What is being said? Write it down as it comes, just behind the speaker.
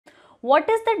What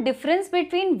is the difference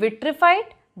between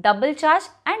vitrified, double charge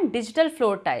and digital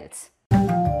floor tiles?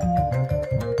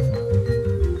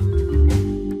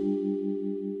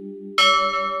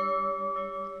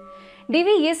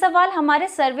 DV, ये सवाल हमारे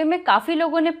सर्वे में काफ़ी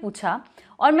लोगों ने पूछा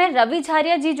और मैं रवि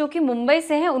झारिया जी जो कि मुंबई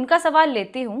से हैं उनका सवाल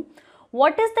लेती हूँ.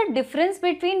 What is the difference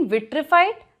between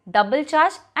vitrified, double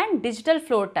charge and digital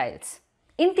floor tiles?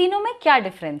 इन तीनों में क्या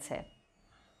डिफरेंस है?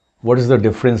 What is the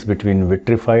difference between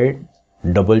vitrified,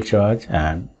 double charge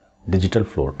and digital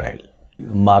floor tile?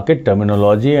 Market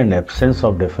terminology and absence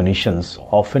of definitions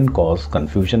often cause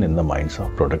confusion in the minds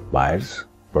of product buyers,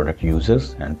 product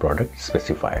users and product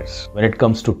specifiers. When it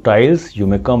comes to tiles, you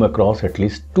may come across at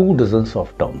least 2 dozens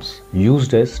of terms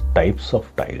used as types of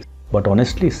tiles. But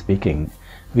honestly speaking,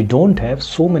 we don't have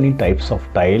so many types of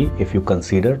tile if you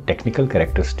consider technical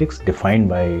characteristics defined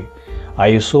by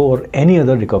ISO or any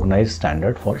other recognized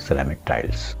standard for ceramic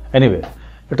tiles. Anyway,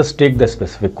 let us take the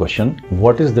specific question.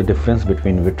 What is the difference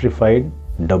between vitrified,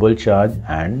 double charge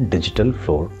and digital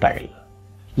floor tile?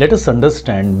 Let us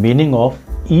understand meaning of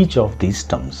each of these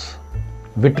terms.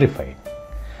 Vitrified.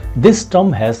 This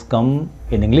term has come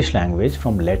in English language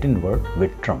from Latin word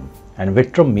vitrum, and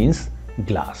vitrum means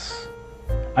glass.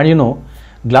 And you know,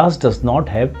 glass does not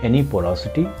have any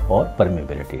porosity or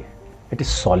permeability. It is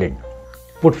solid.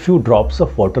 Put few drops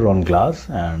of water on glass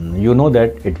and you know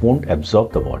that it won't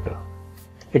absorb the water.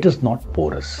 It is not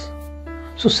porous.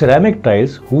 So ceramic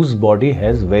tiles whose body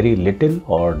has very little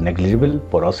or negligible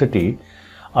porosity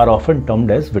are often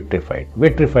termed as vitrified.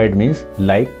 Vitrified means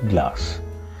like glass.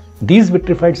 These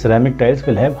vitrified ceramic tiles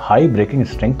will have high breaking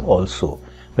strength also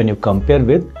when you compare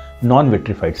with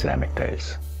non-vitrified ceramic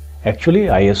tiles. Actually,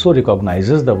 ISO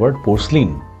recognizes the word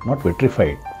porcelain, not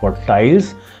vitrified, for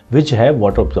tiles which have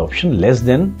water absorption less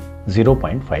than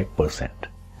 0.5%.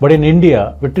 But in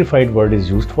India, vitrified word is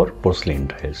used for porcelain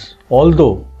tiles.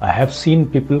 Although I have seen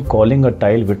people calling a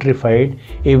tile vitrified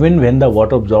even when the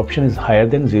water absorption is higher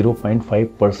than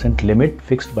 0.5% limit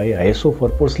fixed by ISO for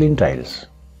porcelain tiles.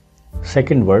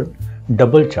 Second word,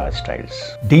 double charge tiles.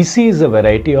 DC is a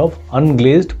variety of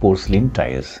unglazed porcelain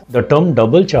tiles. The term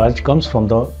double charge comes from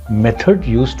the method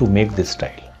used to make this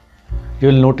tile. You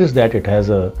will notice that it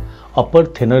has a upper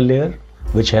thinner layer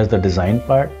which has the design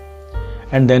part,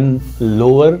 and then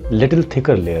lower little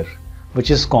thicker layer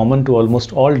which is common to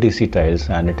almost all DC tiles,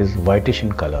 and it is whitish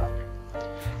in color.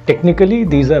 Technically,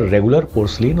 these are regular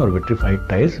porcelain or vitrified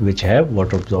tiles which have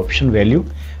water absorption value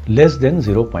less than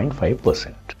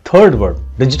 0.5%. Third word,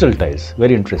 digital tiles.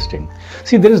 Very interesting.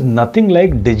 See, there is nothing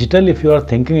like digital if you are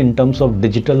thinking in terms of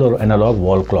digital or analog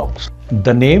wall clocks.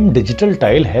 The name digital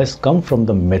tile has come from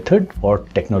the method or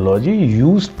technology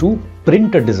used to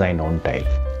print a design on tile.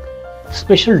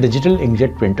 Special digital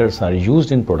inkjet printers are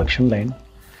used in production line.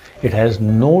 It has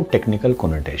no technical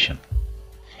connotation.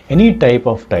 Any type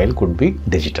of tile could be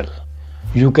digital.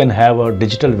 You can have a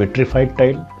digital vitrified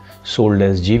tile sold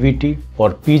as GVT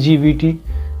or PGVT,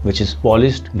 which is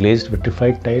polished glazed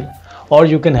vitrified tile, or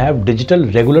you can have digital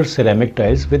regular ceramic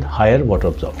tiles with higher water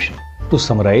absorption. To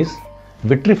summarize,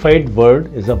 vitrified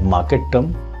word is a market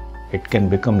term. It can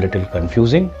become little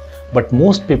confusing, but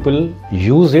most people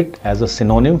use it as a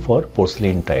synonym for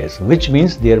porcelain tiles, which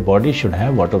means their body should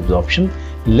have water absorption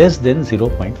less than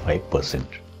 0.5%.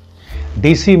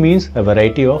 DC means a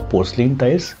variety of porcelain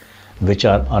tiles which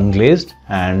are unglazed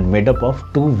and made up of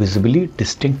 2 visibly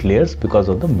distinct layers because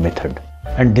of the method.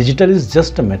 And digital is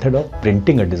just a method of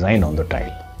printing a design on the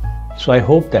tile. So I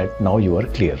hope that now you are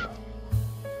clear.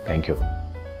 Thank you.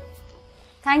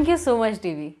 Thank you so much,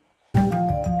 DV.